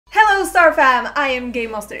Star Fam! I am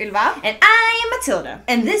Game Master Ylva. And I am Matilda.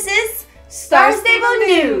 And this is Star Stable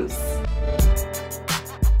News!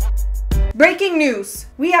 Breaking news!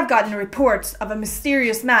 We have gotten reports of a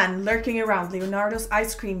mysterious man lurking around Leonardo's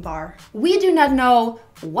ice cream bar. We do not know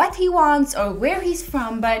what he wants or where he's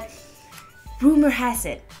from, but rumor has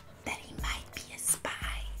it that he might be a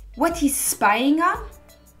spy. What he's spying on?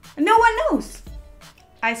 No one knows.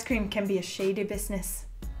 Ice cream can be a shady business.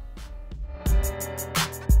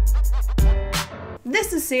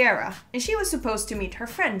 This is Sierra, and she was supposed to meet her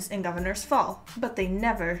friends in Governor's Fall, but they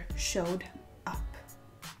never showed up.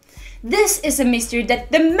 This is a mystery that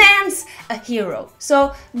demands a hero,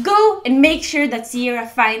 so go and make sure that Sierra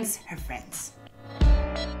finds her friends.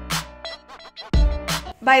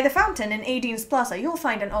 By the fountain in Adine's Plaza, you'll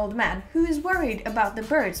find an old man who is worried about the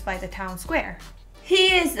birds by the town square.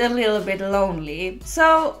 He is a little bit lonely,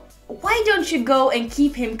 so why don't you go and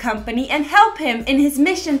keep him company and help him in his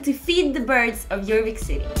mission to feed the birds of Jorvik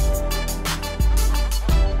City?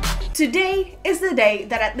 Today is the day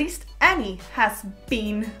that at least Annie has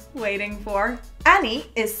been waiting for. Annie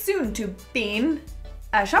is soon to be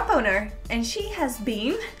a shop owner, and she has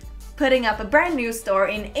been putting up a brand new store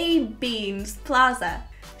in Adine's Plaza.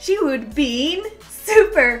 She would be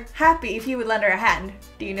super happy if you would lend her a hand.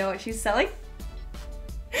 Do you know what she's selling?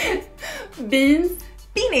 Beans?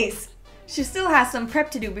 Beanies! She still has some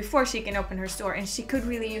prep to do before she can open her store, and she could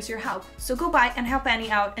really use your help. So go by and help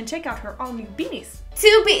Annie out and check out her all new beanies.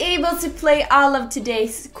 To be able to play all of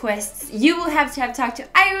today's quests, you will have to have talked to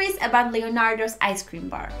Iris about Leonardo's ice cream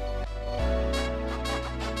bar.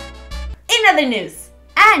 In other news,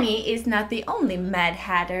 Annie is not the only Mad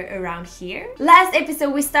Hatter around here. Last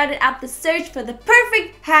episode we started out the search for the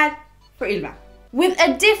perfect hat for Ylva, with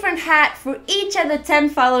a different hat for each of the 10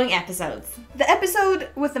 following episodes. The episode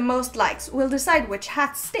with the most likes will decide which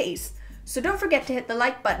hat stays, so don't forget to hit the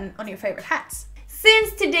like button on your favorite hats.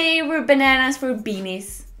 Since today we're bananas for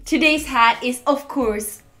beanies, today's hat is of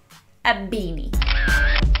course a beanie.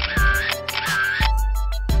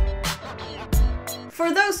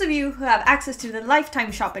 For those of you who have access to the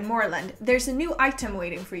Lifetime shop in Moreland, there's a new item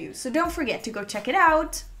waiting for you, so don't forget to go check it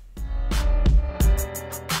out.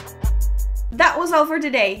 That was all for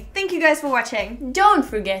today. Thank you guys for watching. Don't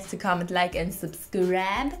forget to comment, like, and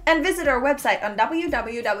subscribe. And visit our website on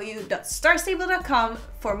www.starstable.com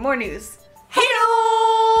for more news.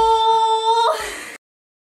 Hello!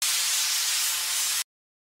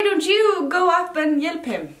 Why don't you go up and help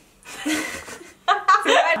him?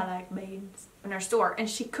 I like beans in our store, and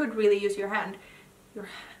she could really use your hand. Your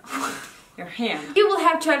hand. You will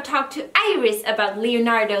have to talk to Iris about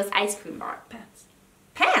Leonardo's ice cream bar. Pants.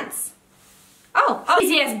 Pants? Oh,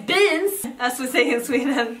 yes, beans, as we say in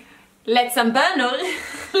Sweden. Let some bönor.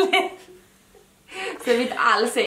 Så vi inte alls säger.